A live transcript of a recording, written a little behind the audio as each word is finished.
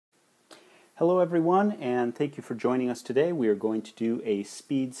Hello everyone, and thank you for joining us today. We are going to do a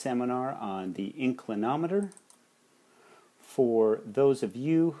speed seminar on the inclinometer. For those of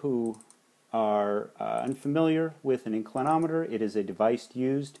you who are unfamiliar with an inclinometer, it is a device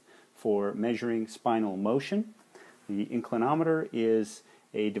used for measuring spinal motion. The inclinometer is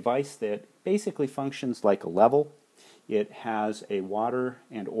a device that basically functions like a level. It has a water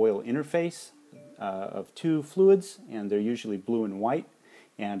and oil interface of two fluids, and they're usually blue and white.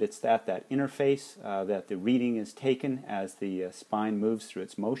 And it's at that interface that the reading is taken as the spine moves through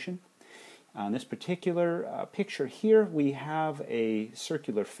its motion. On this particular picture here, we have a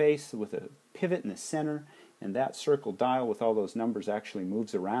circular face with a pivot in the center, and that circle dial with all those numbers actually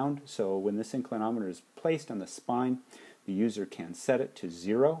moves around. So when this inclinometer is placed on the spine, the user can set it to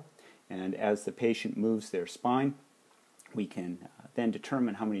 0, and as the patient moves their spine, we can then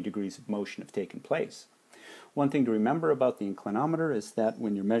determine how many degrees of motion have taken place. One thing to remember about the inclinometer is that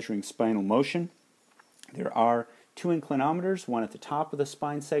when you're measuring spinal motion, there are two inclinometers, one at the top of the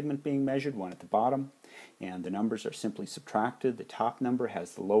spine segment being measured, one at the bottom, and the numbers are simply subtracted. The top number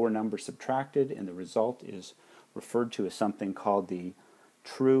has the lower number subtracted, and the result is referred to as something called the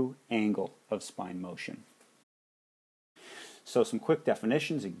true angle of spine motion. So some quick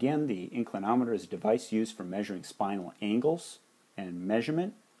definitions. Again, the inclinometer is a device used for measuring spinal angles and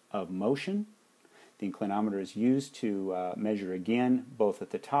measurement of motion. The inclinometer is used to measure again both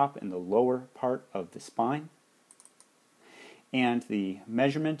at the top and the lower part of the spine. And the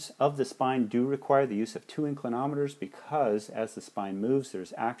measurements of the spine do require the use of two inclinometers because as the spine moves,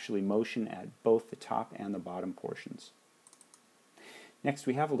 there's actually motion at both the top and the bottom portions. Next,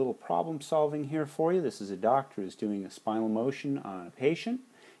 we have a little problem solving here for you. This is a doctor who's doing a spinal motion on a patient,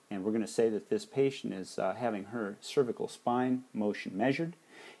 and we're going to say that this patient is having her cervical spine motion measured.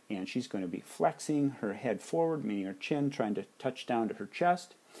 And she's going to be flexing her head forward, meaning her chin trying to touch down to her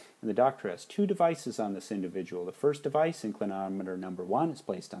chest. And the doctor has two devices on this individual. The first device, inclinometer number 1, is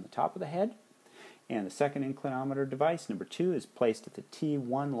placed on the top of the head. And the second inclinometer device, number 2, is placed at the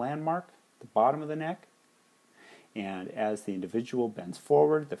T1 landmark, the bottom of the neck. And as the individual bends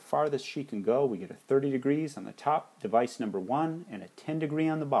forward, the farthest she can go, we get a 30 degrees on the top, device number 1, and a 10 degree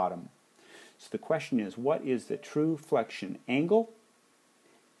on the bottom. So the question is, what is the true flexion angle?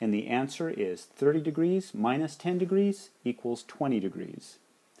 And the answer is 30 degrees minus 10 degrees equals 20 degrees.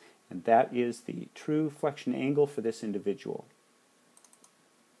 And that is the true flexion angle for this individual.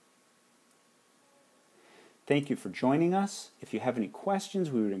 Thank you for joining us. If you have any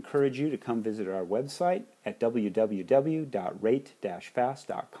questions, we would encourage you to come visit our website at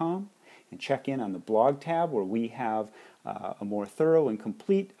www.rate-fast.com and check in on the blog tab where we have a more thorough and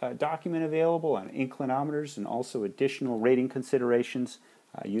complete document available on inclinometers and also additional rating considerations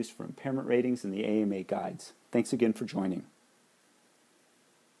used for impairment ratings and the AMA guides. Thanks again for joining.